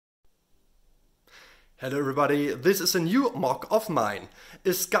Hello everybody, this is a new mock of mine.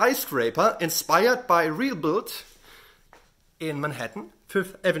 A skyscraper inspired by real build in Manhattan,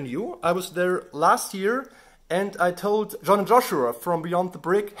 5th Avenue. I was there last year and I told John and Joshua from Beyond the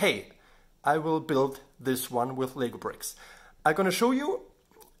Brick, hey, I will build this one with Lego bricks. I'm gonna show you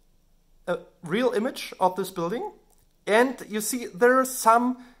a real image of this building and you see there are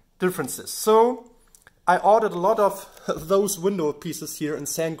some differences. So I ordered a lot of those window pieces here in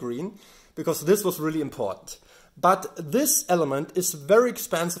sand green, because this was really important. But this element is very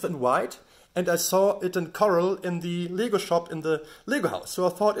expensive in white, and I saw it in coral in the Lego shop in the Lego house. So I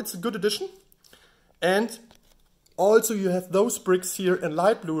thought it's a good addition. And also you have those bricks here in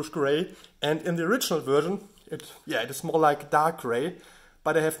light bluish gray, and in the original version, it is more like dark gray,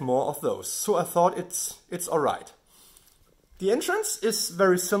 but I have more of those. So I thought it's alright. The entrance is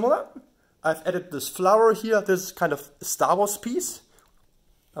very similar. I've added this flower here. This is kind of a Star Wars piece.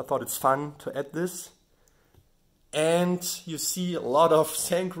 I thought it's fun to add this. And you see a lot of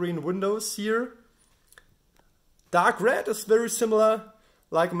sand green windows here. Dark red is very similar,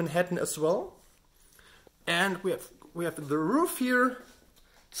 like Manhattan as well. And we have the roof here,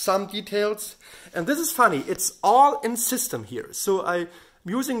 some details. And this is funny, it's all in system here. So I'm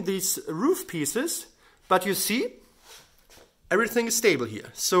using these roof pieces, but you see, everything is stable here.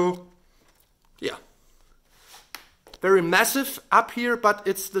 So, yeah. Very massive up here, but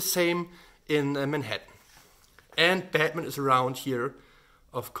it's the same in Manhattan. And Batman is around here,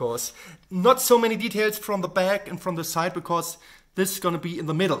 of course. Not so many details from the back and from the side, because this is going to be in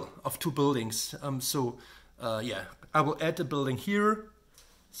the middle of two buildings. Yeah, I will add a building here,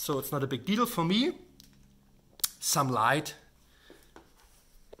 so it's not a big deal for me. Some light.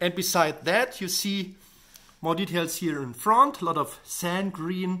 And beside that, you see more details here in front. A lot of sand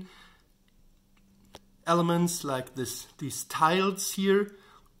green elements like these tiles here.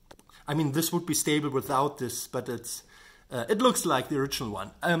 I mean, this would be stable without this, but it looks like the original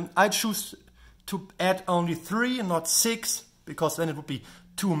one. I choose to add only 3 and not 6, because then it would be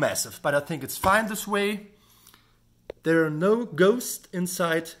too massive. But I think it's fine this way. There are no ghosts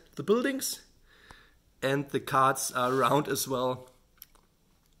inside the buildings, and the cards are round as well.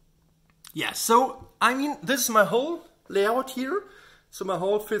 Yeah, so I mean, this is my whole layout here. So my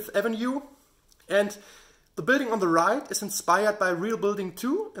whole 5th Avenue. And the building on the right is inspired by a real building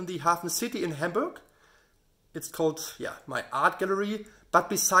too, in the Hafen City in Hamburg. It's called, my art gallery. But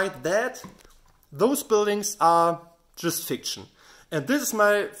beside that, those buildings are just fiction. And this is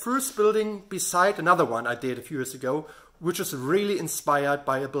my first building beside another one I did a few years ago, which is really inspired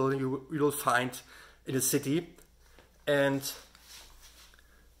by a building you will find in a city. And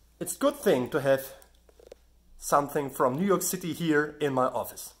it's a good thing to have something from New York City here in my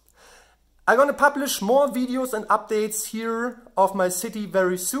office. I'm gonna publish more videos and updates here of my city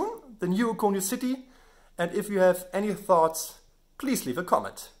very soon, the new Nyc City. And if you have any thoughts, please leave a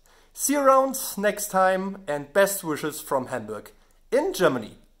comment. See you around next time, and best wishes from Hamburg in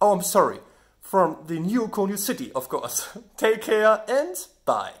Germany. Oh, I'm sorry, from the new Nyc City, of course. Take care and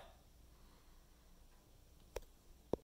bye.